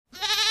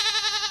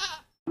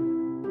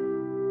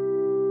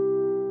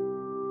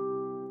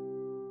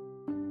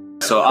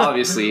So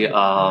obviously,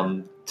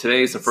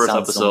 today is the first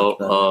Sounds so episode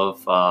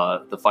much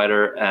of The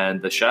Fighter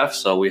and the Chef.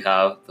 So we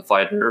have the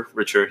fighter,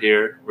 Richard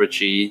here,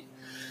 Richie,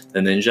 the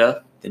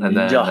ninja. And then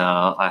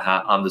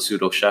I'm the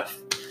pseudo chef,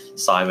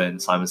 Simon.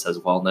 Simon says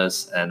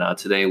wellness. And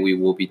today we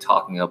will be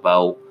talking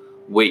about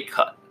weight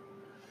cut.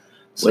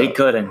 So, Weight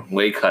cutting.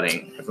 Weight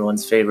cutting.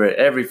 Everyone's favorite.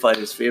 Every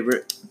fighter's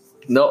favorite.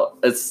 No,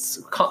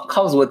 it's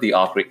comes with the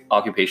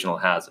occupational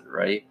hazard,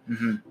 right?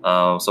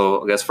 Mm-hmm.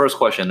 So I guess first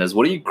question is,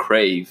 what do you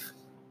crave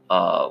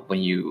when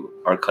you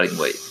are cutting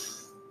weight?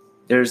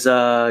 There's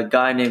a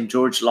guy named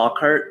George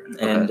Lockhart,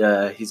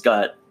 and he's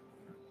got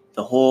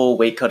the whole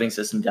weight cutting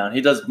system down.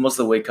 He does most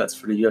of the weight cuts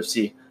for the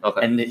UFC.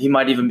 Okay. And he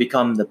might even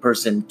become the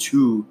person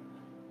to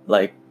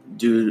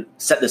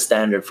set the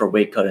standard for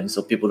weight cutting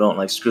so people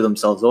don't screw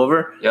themselves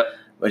over. Yep.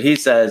 But he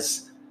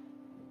says,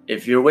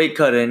 if you're weight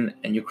cutting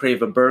and you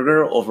crave a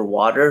burger over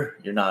water,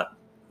 you're not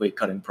weight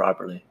cutting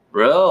properly.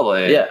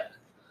 Really? Yeah.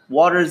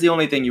 Water is the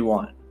only thing you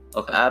want.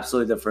 Okay.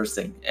 Absolutely the first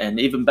thing. And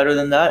even better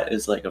than that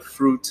is like a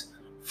fruit,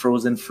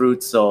 frozen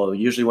fruit. So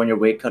usually when you're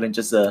weight cutting,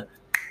 just to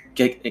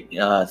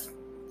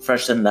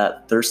freshen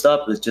that thirst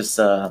up, is just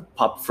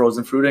pop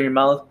frozen fruit in your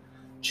mouth,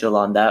 chill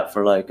on that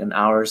for like an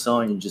hour or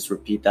so, and you just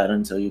repeat that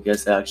until you get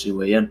to actually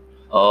weigh in.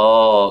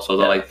 Oh, so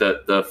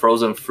the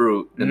frozen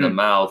fruit in the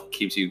mouth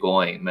keeps you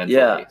going mentally.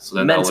 Yeah, so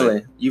then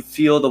mentally. You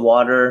feel the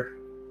water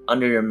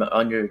under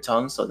your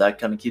tongue, so that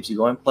kind of keeps you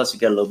going. Plus, you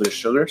get a little bit of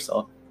sugar.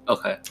 So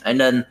okay. And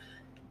then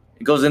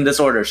it goes in this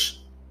order: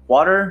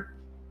 water,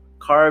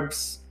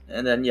 carbs,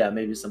 and then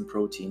maybe some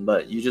protein.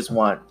 But you just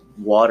want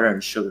water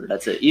and sugar.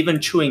 That's it.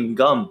 Even chewing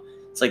gum,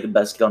 it's like the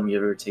best gum you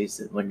ever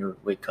tasted when you're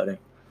weight cutting.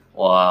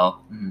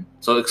 Wow. Mm-hmm.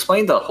 So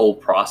explain the whole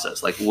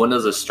process. Like, when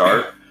does it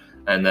start?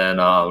 And then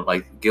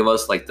give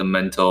us the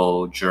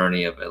mental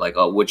journey of it. Like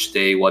which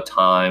day, what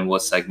time,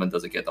 what segment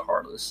does it get the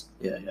hardest?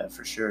 Yeah,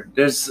 for sure.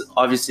 There's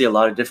obviously a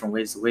lot of different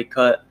ways to weight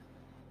cut.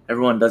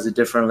 Everyone does it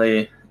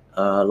differently.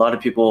 A lot of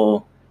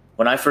people,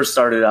 when I first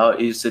started out,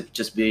 it used to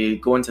just be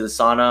going to the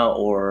sauna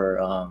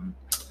or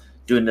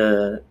doing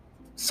the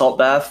salt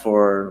bath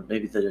for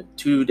maybe the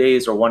 2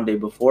 days or 1 day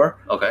before.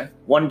 Okay.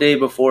 1 day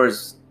before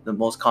is the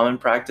most common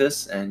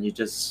practice, and you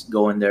just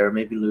go in there,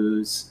 maybe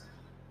lose.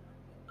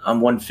 I'm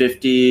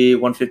 150,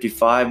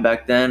 155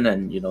 back then,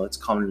 and it's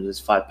common to lose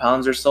 5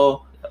 pounds or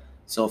so.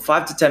 So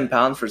 5 to 10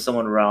 pounds for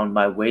someone around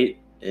my weight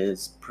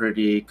is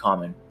pretty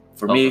common.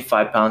 For me,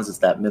 5 pounds is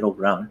that middle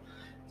ground.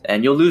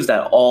 And you'll lose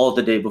that all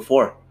the day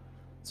before.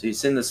 So you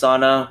sit in the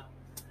sauna,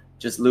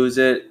 just lose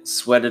it,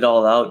 sweat it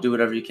all out, do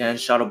whatever you can,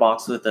 shadow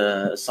box with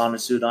a sauna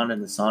suit on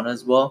in the sauna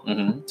as well,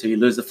 till you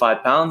lose the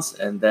 5 pounds,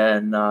 and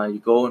then you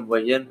go and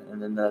weigh in,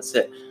 and then that's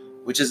it,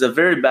 which is a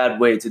very bad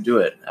way to do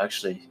it,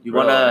 actually. You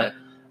want to...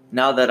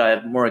 Now that I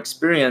have more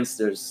experience,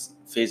 there's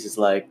phases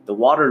like the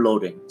water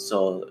loading.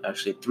 So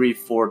actually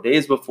 3-4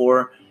 days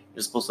before,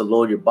 you're supposed to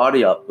load your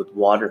body up with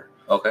water.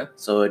 Okay.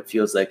 So it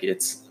feels like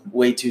it's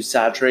way too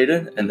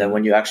saturated. And then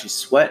when you actually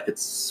sweat, it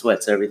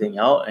sweats everything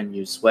out, and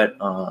you sweat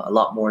a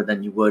lot more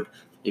than you would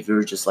if you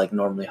were just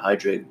normally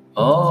hydrated.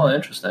 Oh,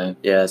 interesting.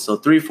 Yeah. So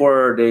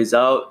 3-4 days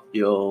out,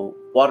 you'll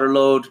water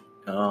load.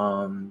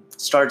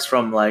 Starts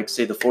from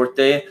say the 4th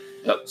day.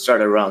 Yep.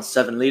 Start at around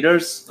 7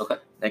 liters. Okay.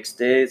 Next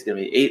day, it's going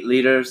to be 8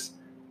 liters,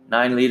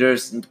 9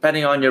 liters. And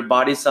depending on your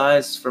body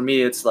size, for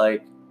me, it's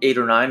 8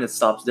 or 9. It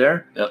stops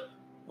there. Yep.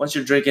 Once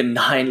you're drinking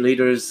 9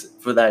 liters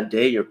for that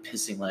day, you're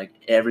pissing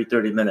every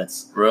 30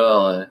 minutes.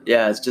 Really?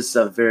 Yeah, it's just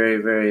a very,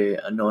 very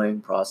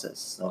annoying process.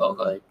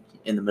 So,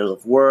 in the middle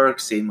of work,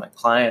 seeing my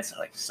clients,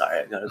 I'm sorry,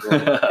 I got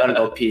to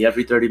go pee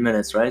every 30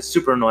 minutes, right?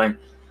 Super annoying.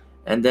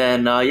 And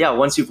then,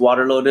 once you've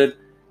water loaded,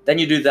 then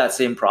you do that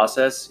same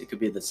process. It could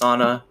be the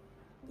sauna,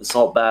 the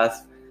salt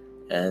bath.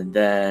 And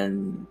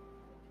then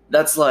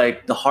that's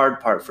the hard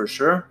part for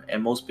sure.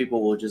 And most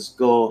people will just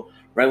go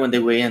right when they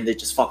weigh in, they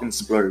just fucking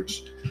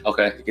splurge.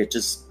 Okay. They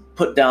just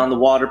put down the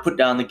water, put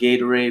down the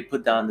Gatorade,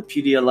 put down the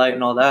Pedialyte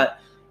and all that,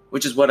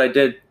 which is what I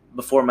did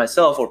before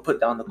myself, or put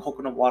down the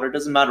coconut water.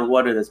 Doesn't matter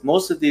what it is.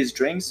 Most of these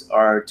drinks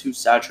are too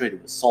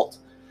saturated with salt.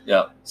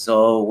 Yeah.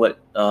 So what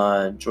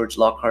George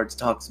Lockhart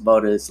talks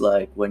about is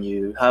when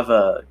you have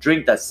a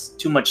drink that's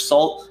too much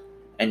salt,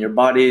 and your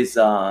body's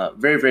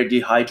very, very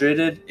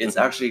dehydrated, it's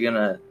actually going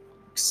to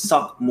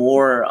suck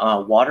more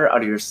water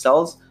out of your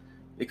cells,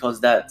 because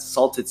that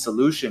salted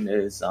solution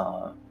is,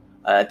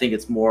 I think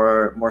it's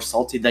more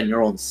salty than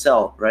your own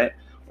cell, right?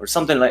 Or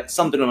something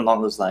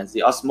along those lines.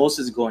 The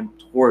osmosis is going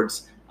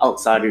towards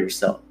outside of your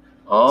cell.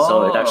 Oh.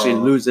 So it actually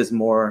loses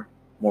more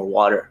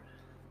water.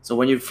 So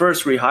when you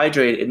first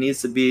rehydrate, it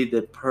needs to be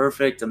the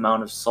perfect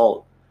amount of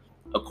salt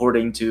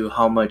according to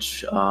how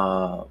much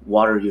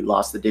water you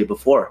lost the day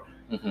before.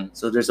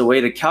 So there's a way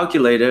to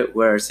calculate it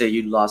where, say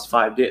you lost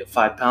 5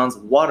 pounds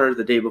of water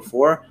the day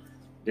before,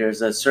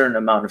 there's a certain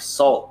amount of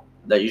salt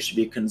that you should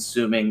be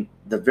consuming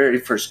the very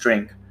first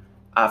drink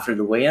after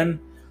the weigh-in,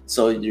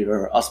 so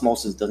your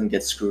osmosis doesn't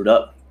get screwed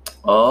up.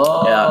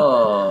 Oh.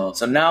 Yeah.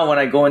 So now when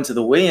I go into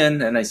the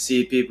weigh-in and I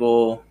see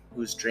people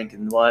who's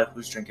drinking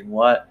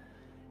what,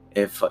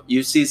 if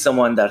you see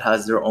someone that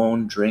has their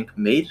own drink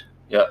made,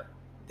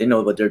 they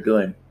know what they're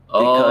doing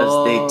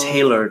because they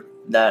tailored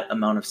that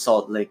amount of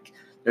salt. Like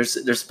there's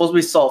supposed to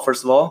be salt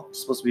first of all.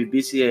 There's supposed to be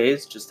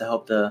BCAAs just to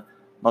help the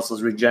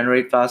muscles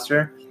regenerate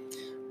faster,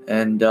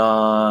 and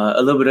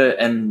a little bit of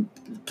and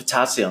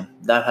potassium.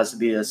 That has to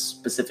be a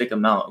specific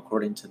amount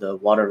according to the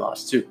water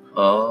loss too.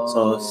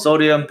 So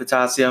sodium,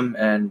 potassium,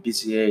 and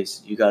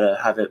BCAAs. You gotta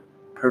have it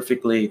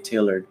perfectly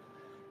tailored.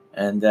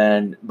 And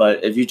then,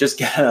 but if you just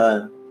get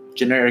a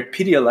generic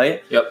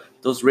Pedialyte,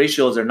 those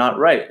ratios are not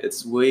right.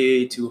 It's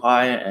way too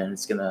high, and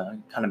it's gonna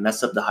kind of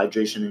mess up the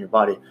hydration in your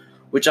body,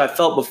 which I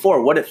felt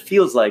before. What it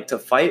feels like to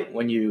fight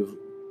when you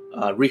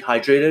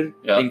rehydrated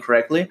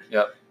incorrectly.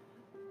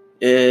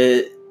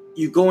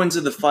 You go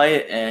into the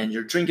fight and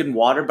you're drinking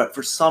water, but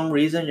for some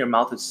reason your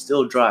mouth is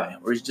still dry,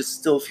 or you just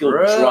still feel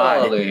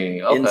dry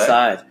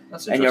inside.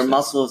 And your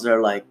muscles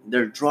are like,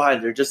 they're dry,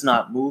 they're just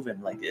not moving.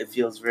 Like it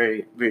feels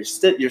very, very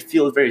stiff. You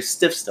feel very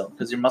stiff still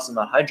because your muscle's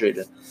not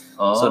hydrated.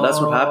 So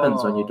that's what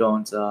happens when you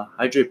don't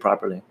hydrate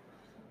properly.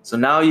 So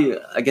now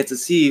I get to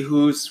see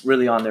who's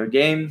really on their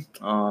game.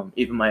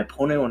 Even my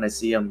opponent, when I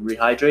see him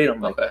rehydrate, I'm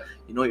like,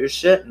 you know your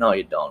shit? No,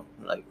 you don't.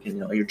 Like, you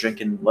know, you're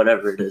drinking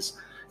whatever it is,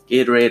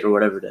 Gatorade or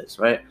whatever it is,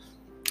 right?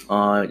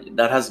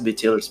 That has to be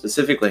tailored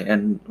specifically.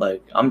 And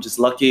like, I'm just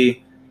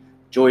lucky.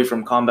 Joey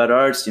from Combat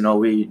Arts, you know,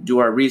 we do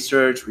our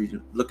research, we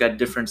look at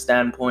different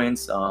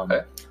standpoints.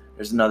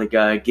 There's another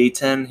guy,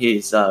 Gaten.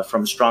 He's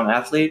from Strong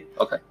Athlete.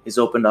 He's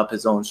opened up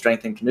his own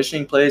strength and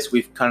conditioning place.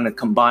 We've kind of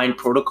combined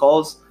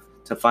protocols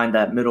to find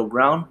that middle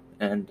ground,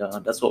 and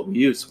that's what we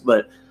use.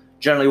 But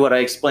generally, what I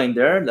explained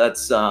there,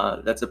 that's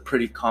a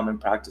pretty common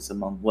practice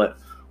among what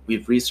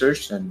we've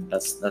researched, and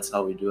that's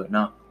how we do it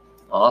now.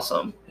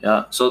 Awesome.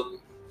 Yeah. So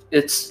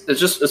it's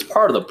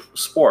part of the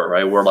sport,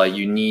 right? Where like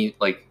you need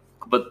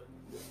but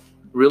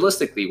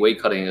realistically,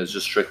 weight cutting is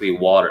just strictly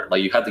water.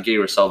 Like you have to get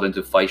yourself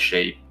into fight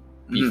shape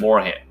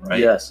beforehand, right?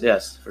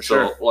 Yes, for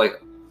sure. So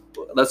like,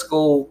 let's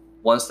go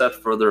one step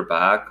further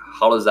back.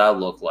 How does that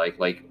look like?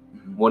 Like,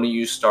 when do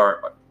you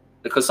start?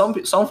 Because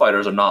some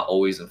fighters are not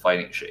always in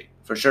fighting shape.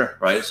 For sure.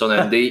 Right? So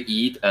then they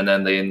eat, and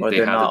then they have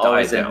to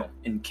diet down.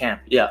 In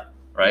camp. Yeah.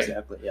 Right?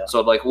 Exactly, yeah. So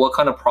like, what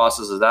kind of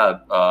process is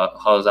that?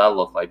 How does that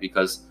look like?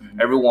 Because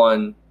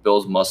everyone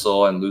builds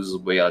muscle and loses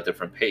weight at a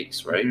different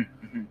pace, right?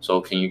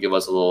 So can you give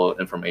us a little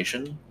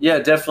information? Yeah,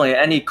 definitely.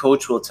 Any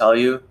coach will tell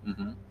you,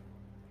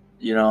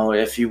 you know,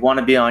 if you want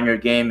to be on your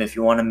game, if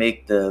you want to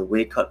make the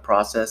weight cut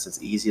process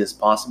as easy as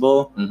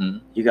possible,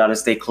 you got to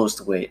stay close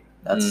to weight.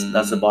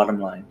 That's the bottom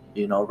line.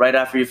 You know, right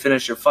after you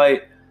finish your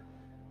fight,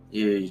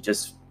 you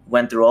just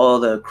went through all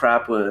the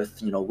crap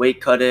with, you know, weight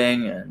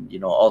cutting and, you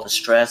know, all the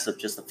stress of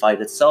just the fight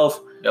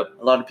itself. A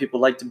lot of people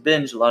like to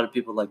binge. A lot of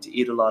people like to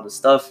eat a lot of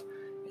stuff.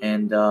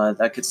 And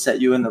that could set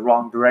you in the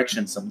wrong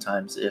direction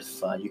sometimes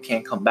if you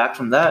can't come back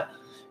from that.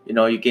 You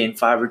know, you gain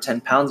 5 or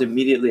 10 pounds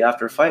immediately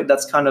after a fight.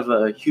 That's kind of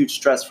a huge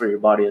stress for your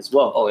body as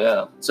well. Oh,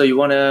 yeah. So you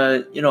want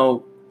to, you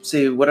know,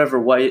 say whatever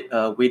weight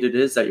it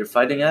is that you're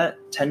fighting at,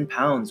 10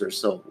 pounds or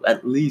so,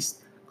 at least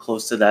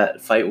close to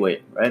that fight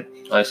weight, right?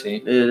 I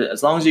see.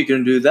 As long as you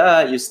can do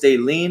that, you stay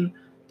lean,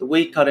 the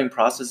weight cutting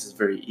process is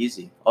very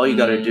easy. All you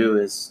got to do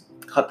is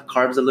cut the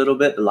carbs a little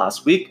bit the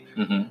last week,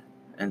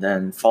 and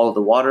then follow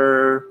the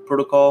water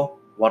protocol,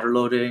 water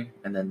loading,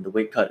 and then the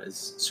weight cut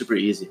is super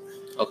easy.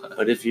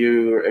 But if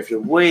you're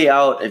way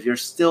out, if you're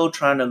still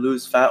trying to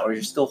lose fat or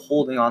you're still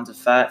holding on to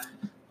fat,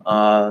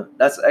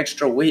 that's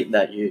extra weight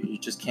that you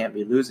just can't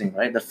be losing,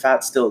 right? The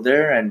fat's still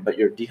there, but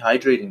you're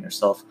dehydrating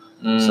yourself.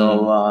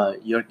 So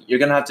you're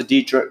gonna have to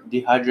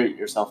dehydrate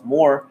yourself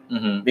more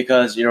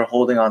because you're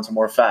holding on to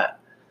more fat.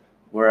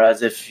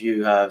 Whereas if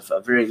you have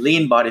a very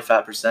lean body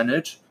fat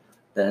percentage,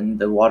 then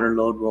the water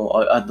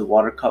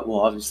cut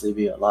will obviously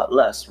be a lot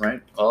less,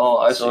 right? Oh,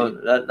 I see.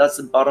 That's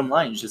the bottom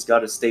line. You just got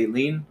to stay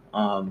lean.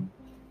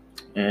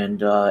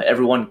 And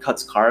everyone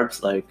cuts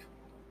carbs like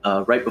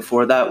right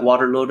before that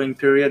water loading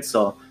period.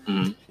 So,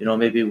 you know,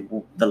 maybe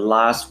the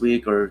last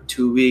week or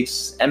 2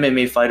 weeks,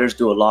 MMA fighters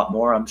do a lot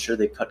more. I'm sure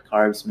they cut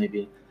carbs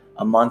maybe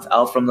a month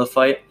out from the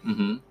fight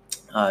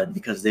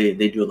because they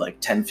do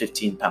like 10,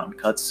 15 pound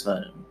cuts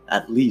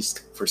at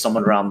least for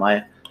someone around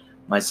my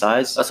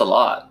size. That's a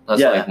lot.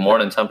 That's like more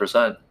than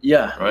 10%.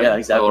 Yeah, right? Yeah,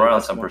 exactly. So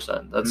around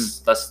 10%.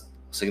 That's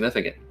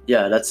significant.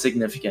 Yeah, that's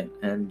significant.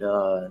 And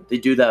they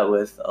do that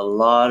with a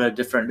lot of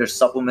there's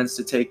supplements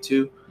to take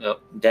too.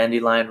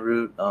 Dandelion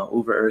root,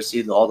 uber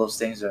ursi, all those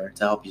things are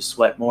to help you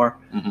sweat more.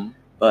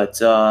 But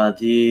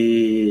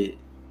the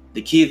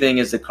key thing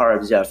is the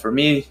carbs. Yeah, for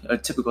me, a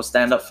typical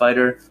stand-up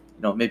fighter,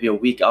 you know, maybe a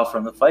week out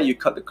from the fight, you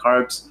cut the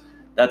carbs.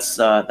 That's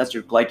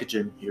your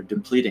glycogen you're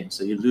depleting.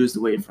 So you lose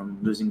the weight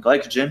from losing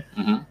glycogen.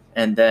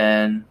 And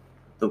then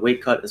the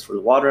weight cut is for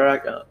the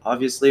water,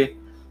 obviously.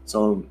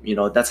 So, you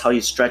know, that's how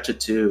you stretch it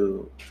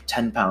to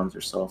 10 pounds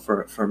or so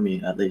for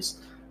me, at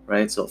least,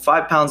 right? So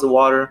 5 pounds of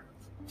water,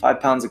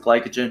 5 pounds of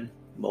glycogen,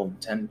 boom,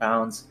 10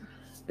 pounds.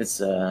 It's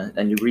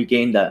and you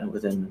regain that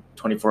within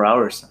 24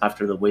 hours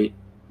after the weight.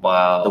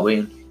 Wow. The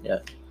weigh-in, yeah.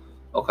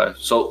 Okay,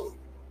 so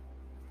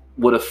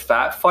would a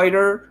fat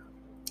fighter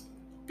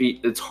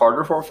it's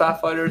harder for a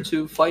fat fighter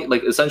to fight?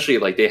 Like, essentially,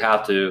 like, they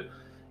have to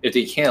if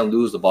they can't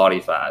lose the body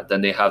fat,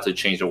 then they have to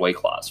change their weight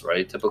class,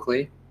 right?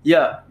 Typically.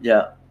 Yeah.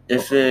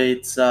 If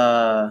it's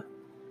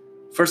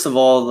first of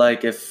all,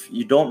 like if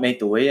you don't make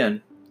the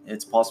weigh-in,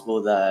 it's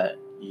possible that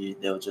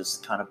they'll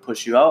just kind of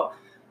push you out.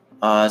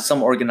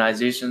 Some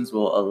organizations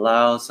will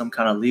allow some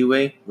kind of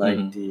leeway,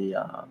 like the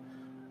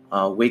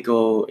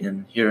Waco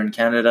here in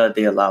Canada.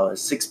 They allow a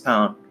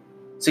 6-pound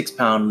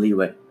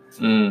leeway.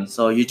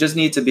 So you just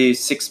need to be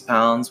 6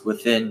 pounds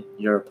within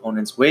your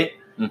opponent's weight,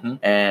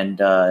 and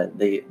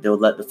they'll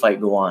let the fight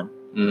go on,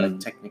 like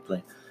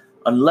technically.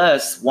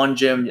 Unless one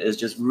gym is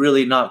just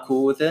really not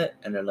cool with it,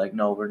 and they're like,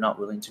 no, we're not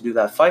willing to do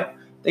that fight,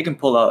 they can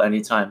pull out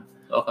anytime.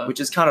 Okay. Which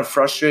is kind of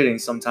frustrating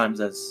sometimes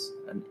as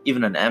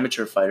even an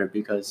amateur fighter,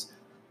 because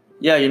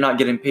yeah, you're not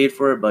getting paid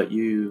for it, but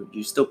you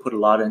still put a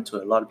lot into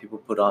it. A lot of people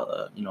put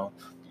out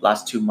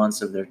last 2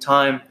 months of their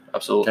time,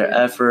 absolutely, their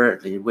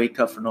effort. They wake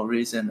up for no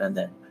reason, and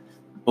then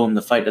boom,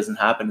 the fight doesn't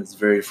happen. It's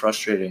very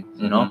frustrating,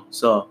 you know.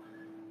 So,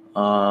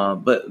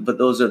 but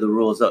those are the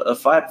rules. A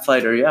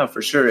fighter, yeah,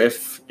 for sure.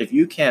 If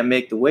you can't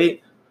make the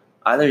weight,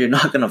 either you're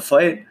not gonna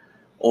fight,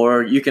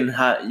 or you can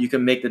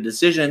make the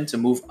decision to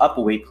move up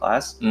a weight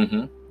class.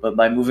 But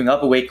by moving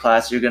up a weight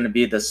class, you're gonna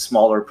be the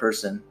smaller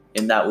person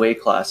in that weight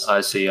class.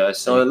 I see.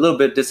 So a little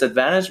bit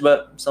disadvantaged,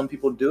 but some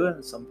people do it,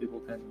 and some people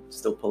can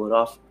still pull it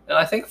off. And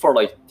I think for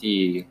like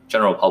the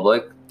general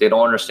public, they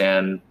don't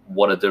understand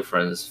what a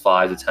difference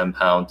 5 to 10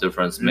 pound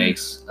difference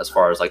makes as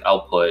far as like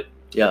output,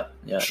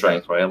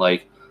 strength, right?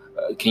 Like,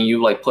 can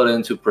you like put it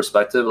into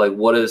perspective? Like,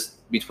 what is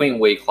between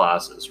weight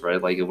classes,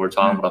 right? Like, if we're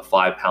talking about a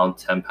 5 pound,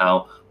 10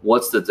 pound,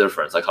 what's the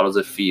difference? Like, how does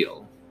it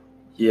feel?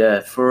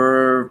 Yeah,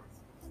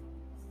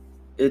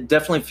 it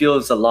definitely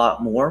feels a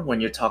lot more when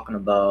you're talking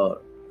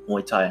about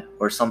Muay Thai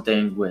or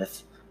something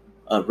with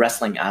a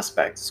wrestling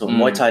aspect. So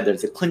Muay Thai,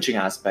 there's a clinching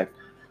aspect,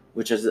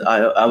 which is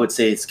I would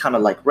say it's kind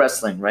of like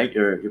wrestling, right?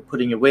 You're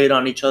putting your weight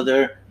on each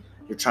other,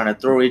 you're trying to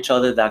throw each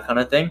other, that kind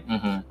of thing.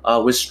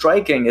 With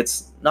striking,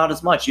 it's not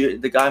as much.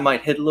 The guy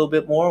might hit a little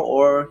bit more,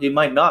 or he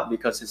might not,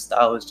 because his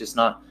style is just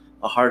not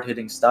a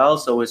hard-hitting style.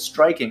 So with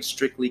striking,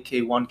 strictly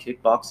K1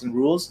 kickboxing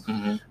rules,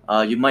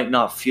 you might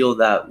not feel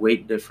that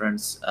weight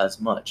difference as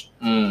much.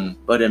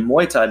 But in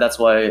Muay Thai, that's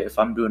why if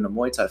I'm doing a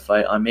Muay Thai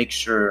fight, I make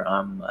sure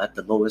I'm at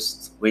the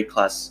lowest weight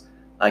class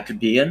I could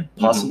be in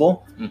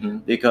possible,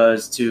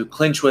 because to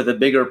clinch with a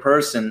bigger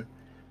person,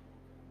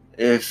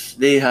 if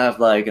they have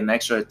like an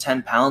extra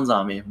 10 pounds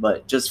on me,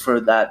 but just for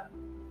that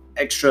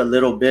extra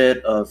little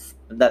bit of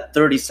that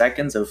 30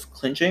 seconds of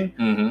clinching,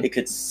 it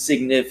could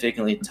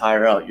significantly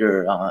tire out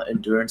your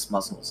endurance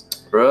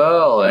muscles.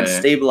 Really? And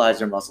stabilize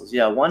your muscles.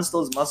 Yeah, once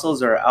those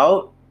muscles are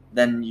out,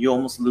 then you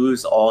almost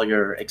lose all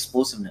your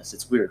explosiveness.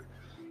 It's weird.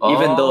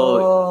 Even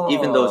though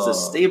it's the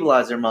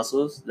stabilizer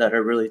muscles that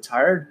are really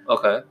tired.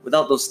 Okay.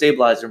 Without those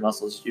stabilizer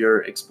muscles,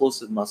 your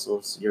explosive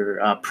muscles, your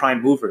prime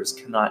movers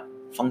cannot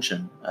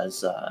function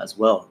as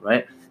well,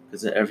 right?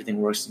 Because everything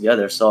works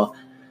together. So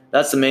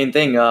that's the main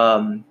thing.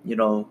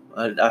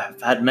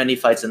 I've had many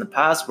fights in the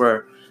past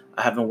where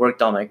I haven't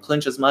worked on my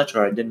clinch as much,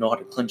 or I didn't know how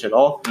to clinch at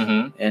all.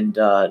 And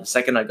the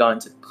second I got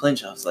into the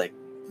clinch, I was like,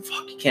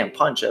 fuck, you can't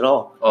punch at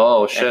all.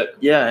 Oh, shit.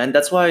 And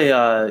that's why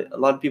a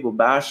lot of people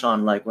bash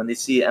on, like, when they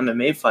see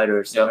MMA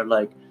fighters, they're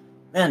like,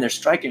 man, they're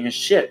striking as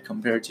shit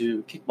compared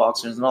to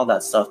kickboxers and all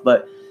that stuff.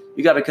 But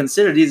you got to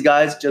consider these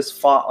guys just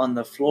fought on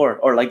the floor,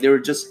 or like they were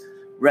just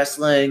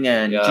wrestling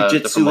and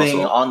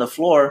jiu-jitsuing on the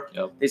floor.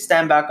 They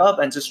stand back up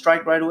and just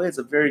strike right away. It's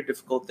a very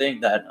difficult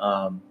thing that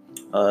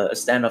a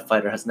stand-up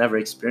fighter has never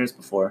experienced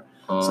before.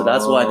 So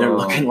that's why they're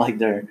looking like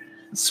they're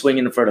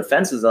swinging for the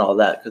fences and all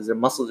that, because their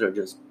muscles are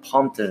just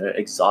pumped and they're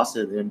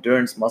exhausted. The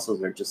endurance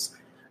muscles are just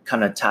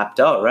kind of tapped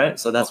out, right?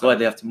 So that's why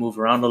they have to move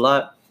around a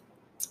lot,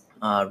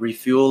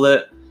 refuel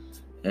it,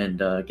 and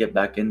get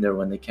back in there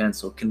when they can.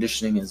 So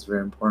conditioning is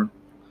very important.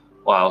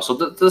 Wow. So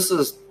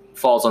this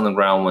falls on the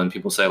ground when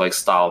people say like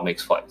style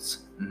makes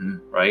fights,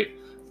 right?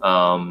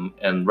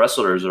 And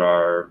wrestlers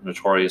are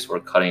notorious for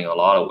cutting a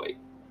lot of weight.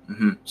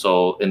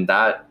 So in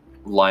that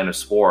line of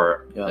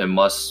sport, it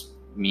must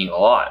mean a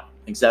lot.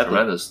 Exactly.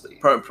 Tremendously.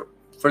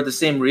 For the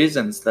same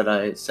reasons that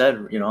I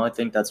said, I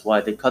think that's why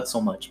they cut so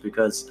much,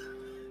 because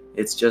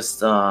it's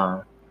just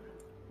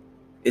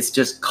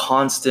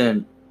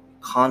constant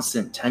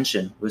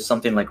tension with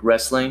something like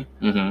wrestling,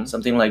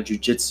 something like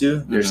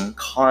jiu-jitsu. There's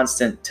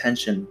constant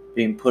tension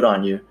being put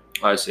on you.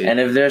 I see. And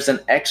if there's an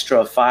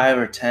extra 5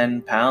 or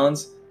 10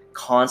 pounds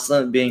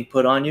constant being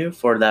put on you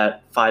for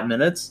that 5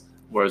 minutes,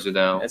 wears you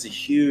down. That's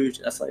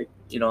like,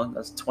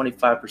 that's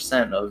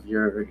 25% of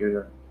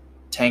your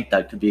tank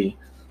that could be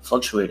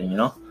fluctuating,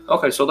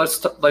 Okay, so let's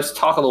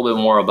talk a little bit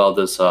more about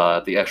this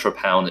the extra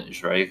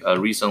poundage, right?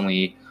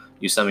 Recently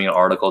you sent me an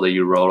article that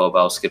you wrote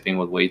about skipping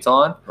with weights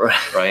on,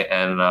 right?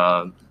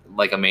 And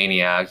like a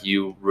maniac,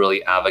 you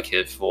really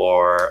advocate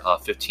for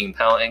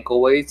 15-pound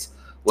ankle weights.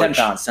 10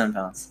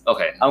 pounds.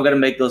 Okay, I'm gonna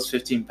make those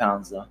 15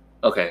 pounds though.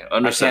 Okay,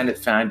 understand. I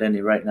can't find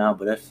any right now,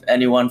 but if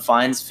anyone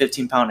finds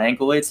 15-pound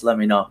ankle weights, let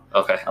me know.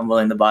 Okay, I'm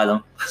willing to buy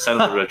them. Send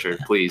them to Richard,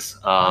 please.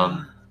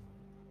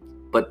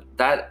 But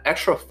that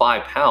extra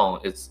 5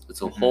 pound,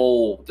 it's a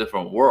whole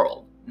different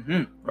world.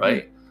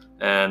 right?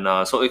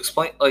 And so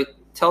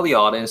tell the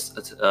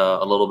audience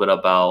a little bit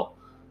about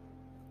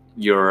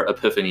your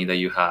epiphany that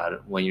you had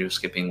when you're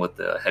skipping with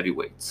the heavy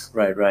weights.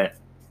 Right.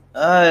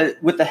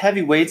 With the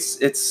heavy weights,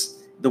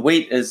 the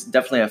weight is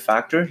definitely a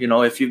factor.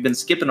 If you've been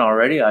skipping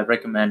already, I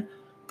recommend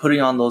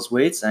putting on those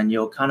weights, and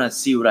you'll kind of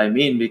see what I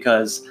mean,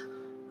 because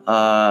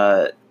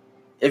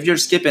if you're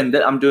skipping,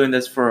 I'm doing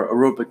this for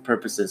aerobic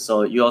purposes,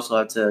 so you also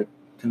have to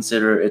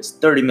consider it's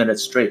 30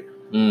 minutes straight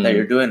that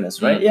you're doing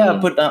this, right?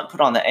 Put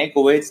on the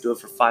ankle weights, do it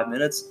for 5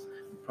 minutes,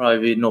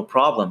 probably be no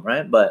problem,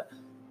 right? But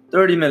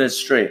 30 minutes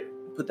straight,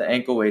 put the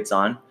ankle weights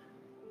on,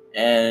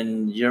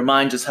 and your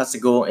mind just has to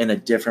go in a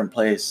different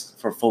place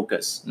for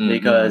focus,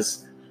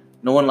 because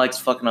no one likes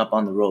fucking up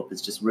on the rope.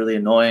 It's just really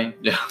annoying.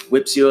 Yeah,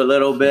 whips you a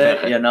little bit,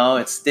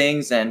 it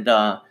stings, and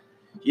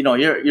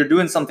you're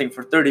doing something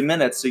for 30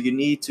 minutes, so you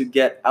need to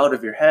get out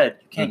of your head.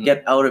 You can't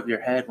get out of your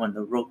head when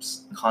the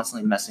rope's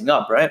constantly messing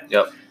up, right?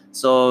 Yep.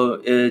 So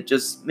it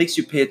just makes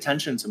you pay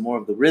attention to more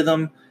of the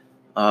rhythm,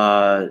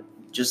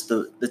 just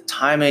the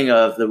timing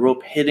of the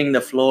rope hitting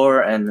the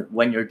floor, and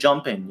when you're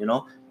jumping,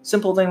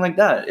 simple thing like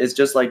that. It's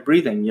just like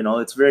breathing.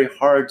 It's very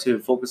hard to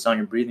focus on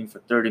your breathing for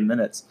 30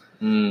 minutes.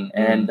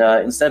 And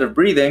instead of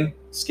breathing,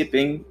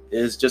 skipping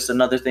is just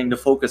another thing to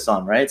focus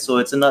on, right? So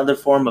it's another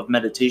form of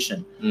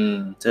meditation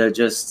to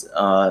just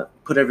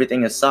put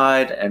everything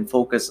aside and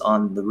focus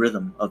on the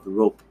rhythm of the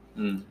rope,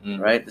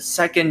 right? The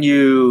second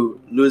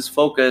you lose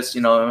focus,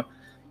 you're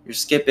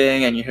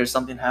skipping and you hear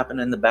something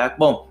happen in the back,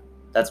 boom,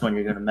 that's when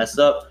you're going to mess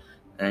up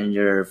and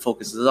your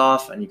focus is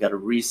off, and you got to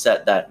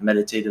reset that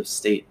meditative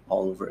state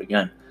all over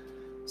again.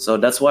 So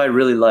that's why I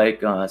really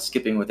like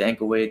skipping with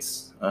ankle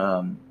weights,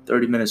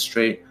 30 minutes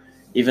straight,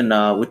 even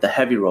with the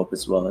heavy rope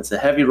as well. It's a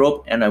heavy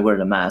rope, and I wear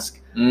the mask,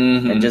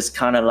 and just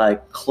kind of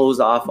like close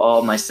off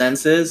all my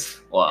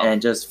senses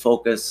and just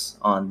focus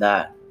on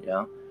that.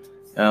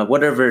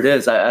 Whatever it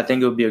is, I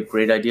think it would be a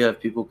great idea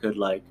if people could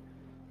like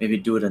maybe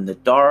do it in the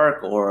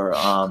dark, or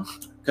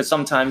because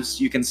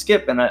sometimes you can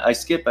skip, and I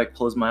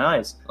close my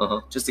eyes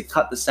just to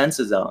cut the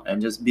senses out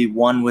and just be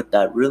one with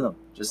that rhythm,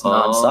 just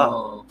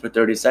nonstop for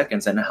 30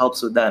 seconds. And it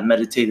helps with that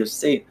meditative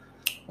state.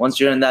 Once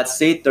you're in that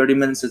state, 30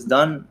 minutes is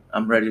done,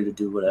 I'm ready to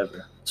do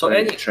whatever. So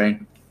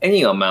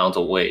any amount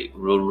of weight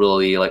will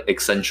really like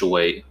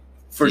accentuate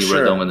the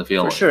rhythm and the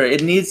feeling. For sure.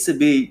 It needs to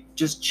be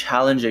just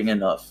challenging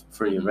enough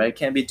for you, right? It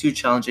can't be too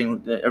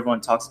challenging.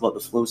 Everyone talks about the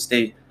flow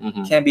state.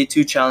 Can't be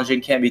too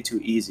challenging, can't be too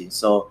easy.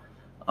 So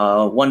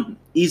one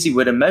easy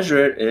way to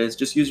measure it is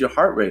just use your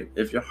heart rate.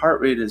 If your heart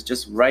rate is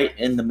just right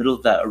in the middle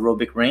of that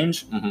aerobic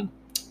range,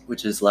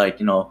 which is like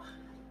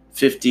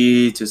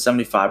 50 to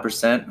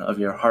 75% of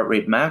your heart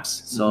rate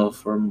max. So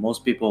for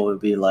most people, it would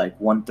be like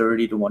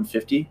 130 to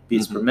 150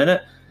 beats per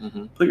minute.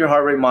 Put your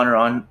heart rate monitor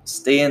on,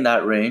 stay in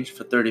that range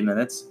for 30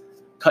 minutes,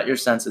 cut your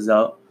senses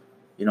out,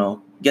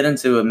 get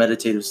into a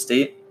meditative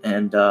state.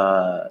 And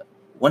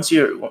once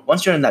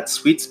you're in that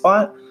sweet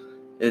spot,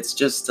 it's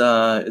just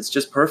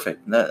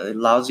perfect. That it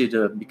allows you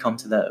to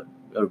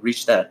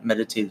reach that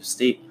meditative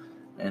state.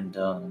 And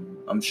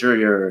I'm sure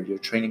your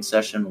training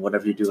session,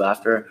 whatever you do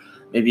after,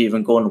 maybe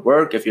even going to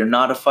work, if you're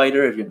not a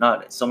fighter, if you're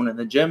not someone in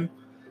the gym,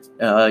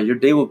 your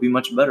day will be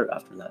much better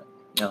after that.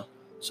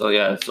 So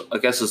I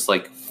guess it's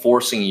like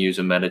forcing you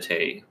to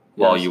meditate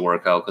while you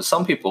work out, because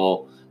some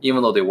people,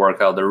 even though they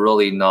work out, they're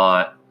really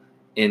not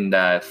in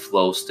that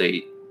flow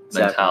state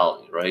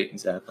mentality, right?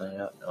 Exactly.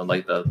 Yeah.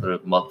 Like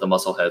the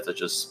muscle heads that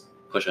just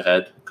push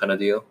ahead kind of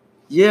deal.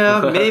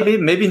 Yeah,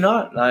 maybe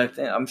not.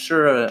 I'm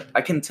sure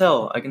I can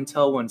tell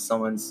when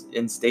someone's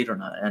in state or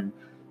not. And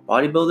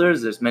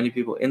bodybuilders, there's many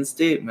people in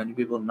state, many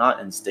people not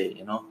in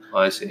state. Oh,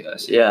 I see.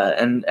 Yeah,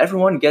 and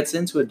everyone gets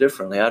into it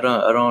differently. I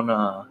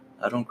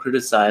don't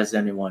criticize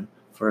anyone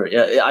for.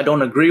 Yeah, I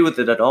don't agree with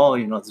it at all.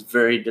 It's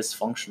very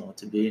dysfunctional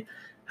to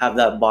have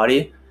that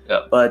body.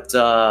 Yeah. But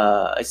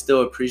I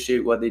still appreciate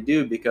what they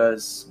do,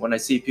 because when I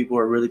see people who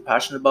are really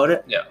passionate about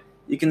it,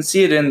 you can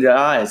see it in their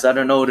eyes. I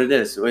don't know what it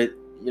is.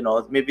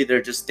 Maybe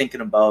they're just thinking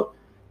about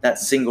that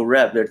single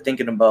rep. They're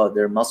thinking about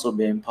their muscle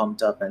being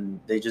pumped up, and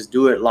they just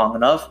do it long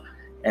enough,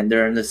 and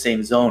they're in the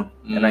same zone.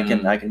 And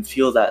I can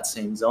feel that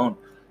same zone.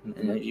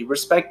 And you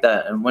respect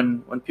that. And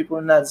when people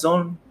are in that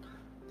zone,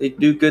 they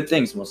do good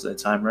things most of the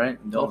time, right?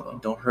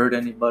 Don't hurt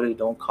anybody.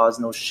 Don't cause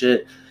no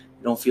shit.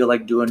 You don't feel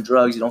like doing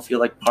drugs. You don't feel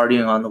like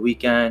partying on the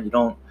weekend.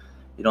 You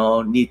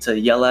don't need to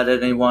yell at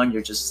anyone.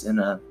 You're just in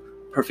a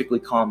perfectly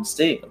calm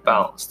state.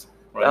 Balanced.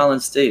 Right?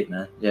 Balanced state,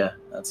 man. Yeah,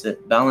 that's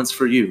it. Balance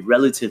for you,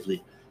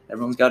 relatively.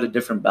 Everyone's got a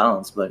different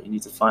balance, but you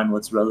need to find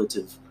what's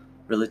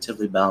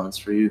relatively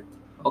balanced for you.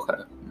 Okay.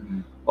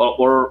 Well,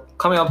 we're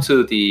coming up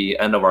to the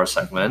end of our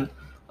segment.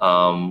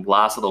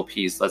 Last little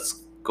piece,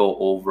 let's go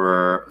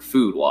over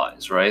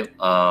food-wise, right?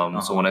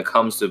 So when it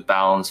comes to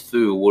balanced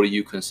food, what do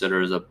you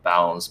consider as a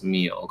balanced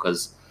meal?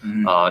 Because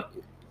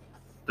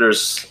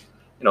there's,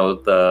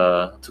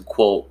 to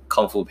quote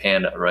Kung Fu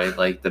Panda, right?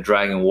 Like the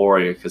Dragon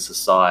Warrior could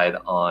decide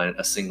on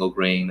a single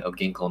grain of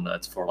ginkgo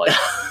nuts for like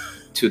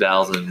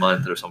 2,000 a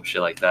month or some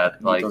shit like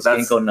that. Like those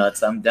ginkgo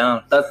nuts, I'm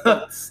down.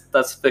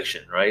 That's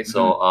fiction, right?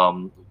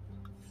 So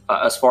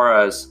as far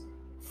as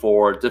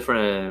for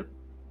different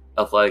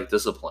athletic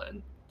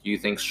discipline, do you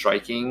think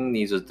striking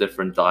needs a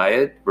different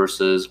diet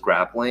versus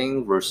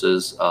grappling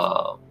versus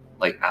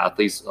like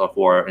athletes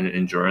who are in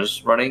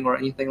endurance running or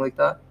anything like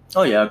that?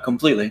 Oh yeah,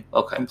 completely.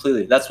 Okay.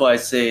 Completely. That's why I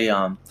say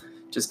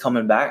just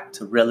coming back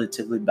to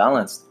relatively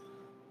balanced.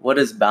 What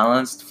is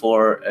balanced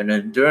for an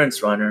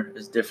endurance runner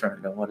is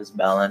different than what is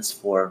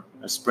balanced for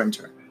a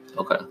sprinter.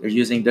 Okay. They're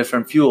using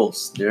different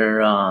fuels.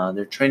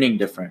 They're training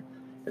different.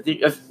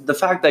 If the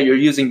fact that you're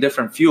using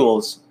different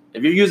fuels,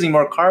 if you're using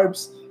more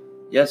carbs,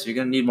 yes, you're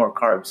gonna need more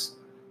carbs.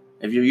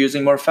 If you're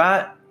using more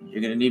fat,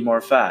 you're gonna need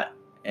more fat.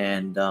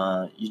 And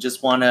you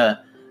just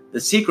wanna. The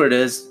secret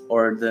is,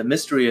 or the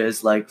mystery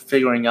is, like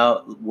figuring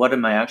out what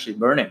am I actually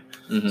burning.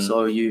 Mm-hmm.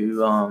 So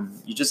you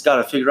just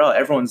gotta figure out.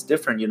 Everyone's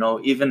different, you know.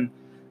 Even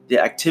the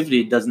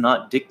activity does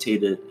not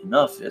dictate it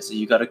enough. So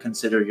you gotta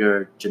consider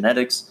your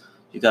genetics.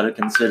 You gotta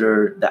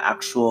consider the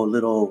actual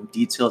little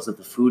details of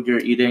the food you're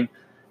eating,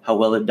 how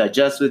well it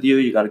digests with you.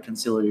 You gotta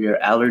consider your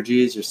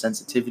allergies, your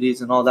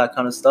sensitivities, and all that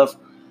kind of stuff.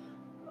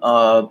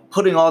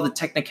 Putting all the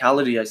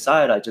technicality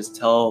aside, I just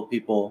tell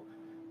people,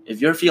 if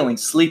you're feeling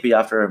sleepy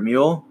after a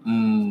meal,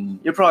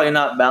 you're probably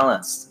not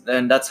balanced.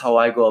 And that's how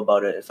I go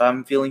about it. If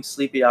I'm feeling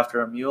sleepy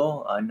after a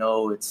meal, I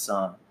know it's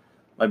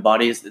my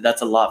body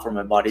that's a lot for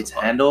my body to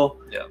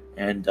handle. Yeah.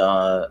 And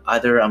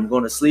either I'm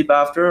going to sleep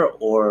after,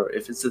 or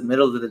if it's the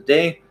middle of the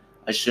day,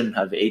 I shouldn't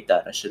have ate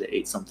that. I should have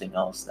ate something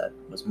else that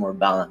was more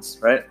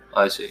balanced, right?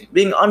 I see.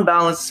 Being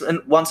unbalanced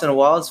once in a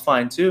while is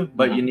fine too,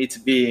 but you need to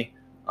be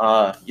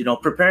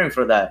preparing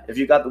for that. If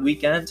you got the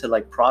weekend to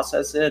like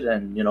process it,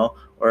 and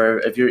or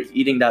if you're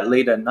eating that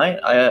late at night,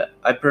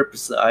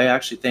 I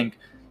actually think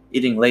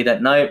eating late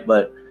at night,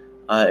 but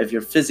if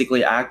you're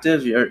physically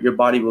active, your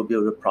body will be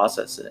able to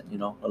process it.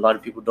 A lot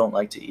of people don't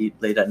like to eat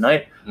late at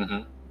night,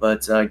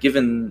 but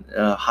given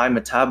high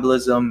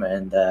metabolism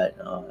and that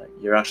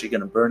you're actually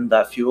going to burn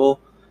that fuel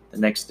the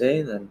next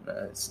day, then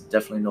it's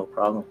definitely no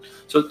problem.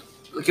 So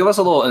give us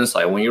a little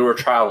insight when you were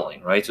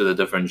traveling, right, to the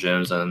different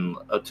gyms and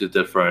to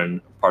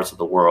different parts of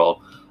the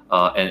world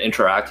and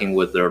interacting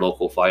with their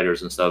local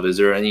fighters and stuff. Is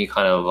there any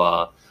kind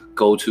of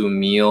go-to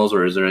meals,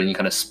 or is there any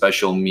kind of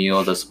special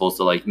meal that's supposed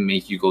to like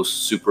make you go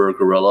super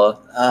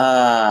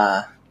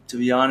gorilla? To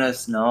be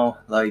honest, no.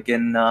 Like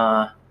in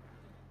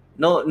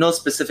no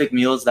specific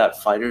meals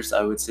that fighters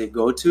I would say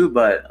go to,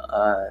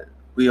 but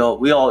we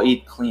all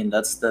eat clean.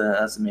 That's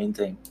the main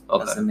thing.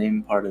 Okay. That's the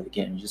main part of the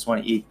game. You just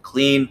want to eat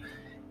clean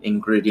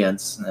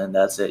ingredients, and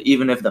that's it.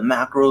 Even if the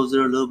macros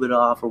are a little bit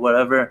off or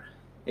whatever,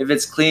 if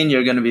it's clean,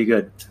 you're gonna be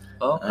good.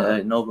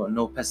 Okay. No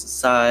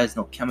pesticides,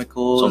 no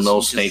chemicals. So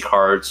no snake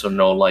hearts, or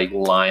no like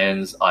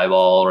lion's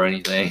eyeball or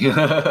anything.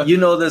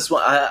 This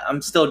one.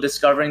 I'm still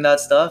discovering that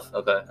stuff.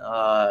 Okay.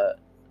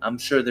 I'm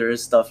sure there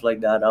is stuff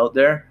like that out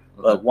there,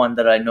 but one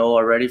that I know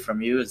already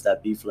from you is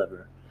that beef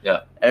liver.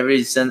 Yeah.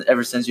 Ever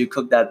since you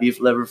cooked that beef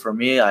liver for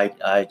me,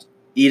 I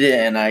eat it,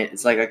 and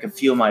it's like I can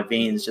feel my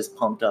veins just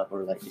pumped up,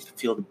 or like you can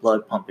feel the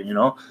blood pumping.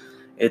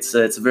 It's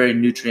a very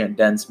nutrient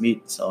dense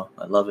meat, so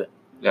I love it.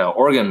 Yeah,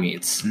 organ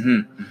meats.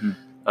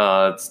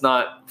 It's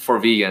not for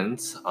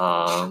vegans,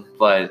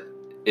 but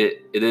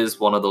it is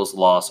one of those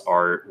lost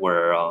art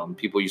where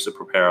people used to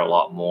prepare a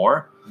lot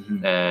more,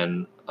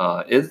 and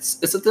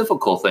it's a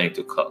difficult thing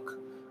to cook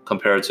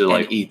compared to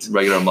like eat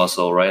regular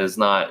muscle, right?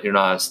 You're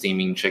not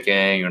steaming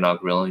chicken, you're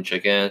not grilling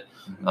chicken.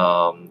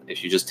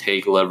 If you just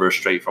take liver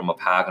straight from a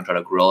pack and try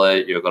to grill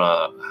it,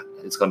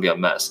 it's gonna be a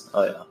mess.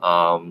 Oh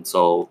yeah.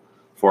 So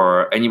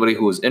for anybody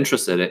who is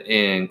interested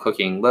in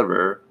cooking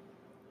liver,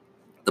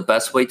 the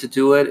best way to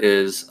do it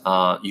is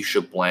you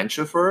should blanch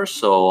it first.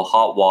 So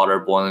hot water,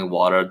 boiling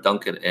water,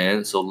 dunk it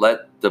in. So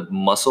let the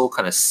muscle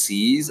kind of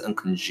seize and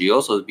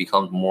congeal so it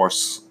becomes more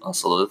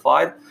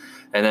solidified.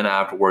 And then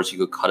afterwards, you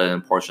could cut it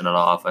and portion it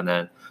off, and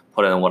then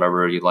put it in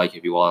whatever you like.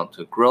 If you want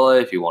to grill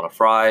it, if you want to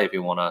fry, if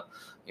you want to,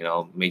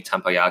 make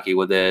tempayaki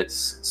with it.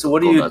 So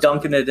what are you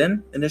dunking it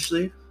in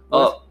initially?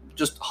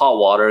 Just hot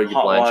water. You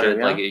hot blanch water, it.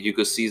 Yeah? Like you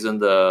could season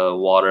the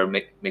water,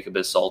 make it a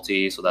bit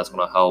salty, so that's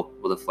gonna help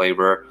with the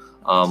flavor.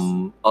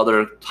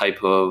 Other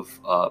type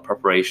of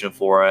preparation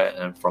for it,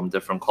 and from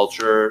different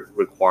culture,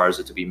 requires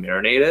it to be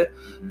marinated.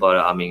 But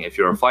I mean, if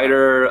you're a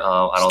fighter,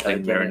 I don't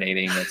think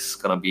marinating is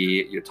gonna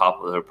be your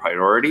top of the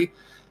priority.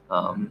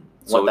 Want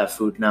that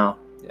food now?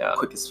 Yeah,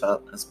 quick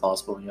as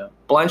possible. Yeah,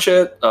 blanch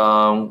it,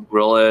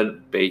 grill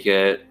it, bake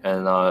it,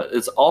 and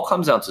it all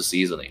comes down to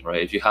seasoning,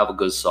 right? If you have a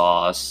good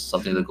sauce,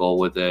 something to go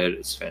with it,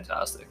 it's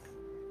fantastic.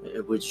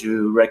 Would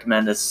you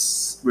recommend a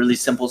really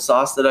simple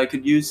sauce that I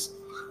could use,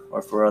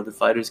 or for other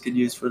fighters could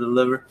use for the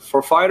liver?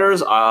 For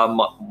fighters,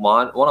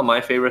 one of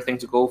my favorite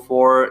things to go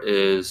for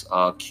is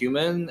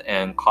cumin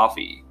and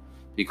coffee,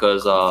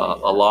 because a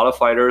lot of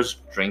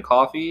fighters drink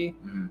coffee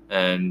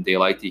and they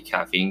like the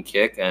caffeine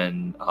kick,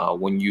 and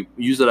when you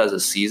use it as a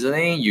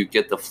seasoning, you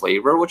get the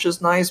flavor, which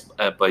is nice,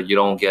 but you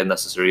don't get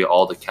necessarily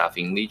all the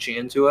caffeine leaching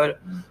into it.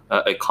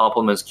 It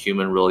complements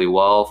cumin really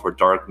well for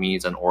dark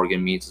meats, and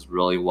organ meats is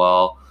really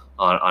well.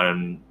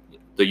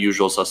 the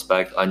usual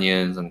suspect,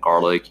 onions and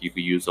garlic. You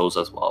could use those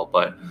as well.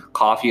 But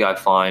coffee, I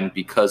find,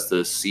 because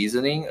the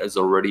seasoning is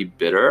already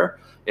bitter,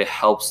 it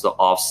helps to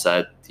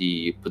offset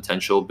the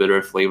potential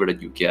bitter flavor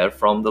that you get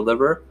from the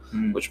liver,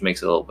 which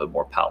makes it a little bit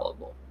more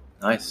palatable.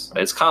 Nice.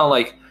 It's kind of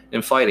like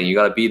in fighting, you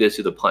got to beat it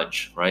to the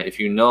punch, right? If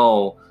you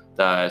know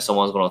that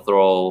someone's going to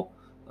throw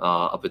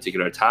a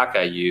particular attack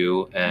at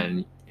you,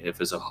 and if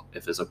it's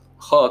a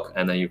hook,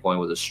 and then you're going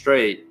with a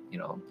straight,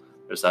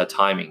 there's that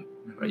timing,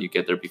 right? You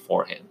get there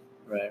beforehand.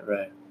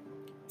 Right.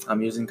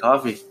 I'm using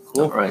coffee.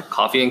 Cool. All right,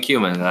 coffee and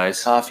cumin,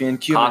 guys. Coffee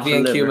and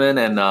cumin,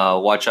 and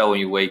watch out when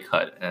you weight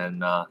cut,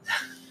 and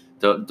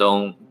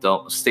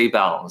don't stay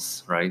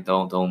balanced, right?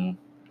 Don't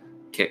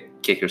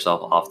kick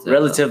yourself off.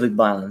 Relatively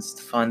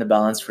balanced. Find the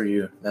balance for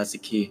you. That's the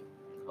key.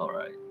 All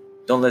right.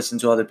 Don't listen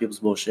to other people's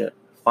bullshit.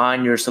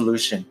 Find your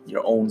solution,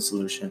 your own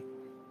solution.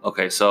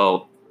 Okay,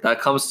 so that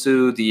comes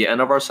to the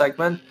end of our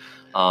segment.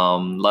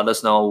 Let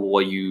us know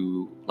what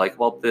you like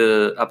about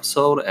the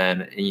episode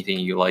and anything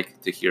you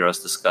like to hear us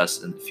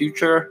discuss in the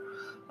future.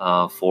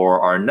 For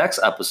our next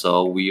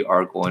episode, we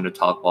are going to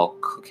talk about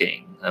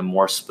cooking, and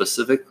more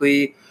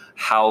specifically,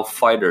 how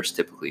fighters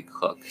typically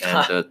cook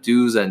and the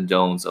do's and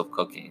don'ts of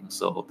cooking.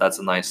 So that's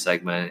a nice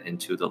segment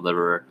into the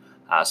liver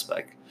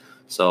aspect.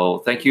 So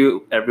thank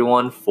you,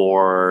 everyone,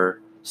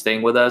 for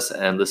staying with us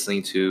and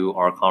listening to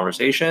our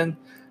conversation.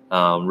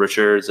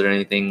 Richard, is there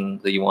anything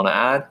that you want to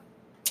add?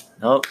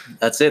 Nope,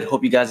 that's it.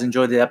 Hope you guys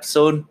enjoyed the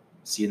episode.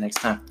 See you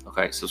next time.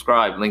 Okay,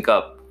 subscribe, link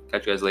up.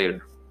 Catch you guys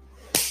later.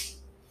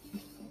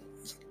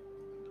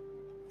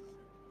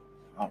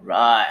 All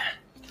right.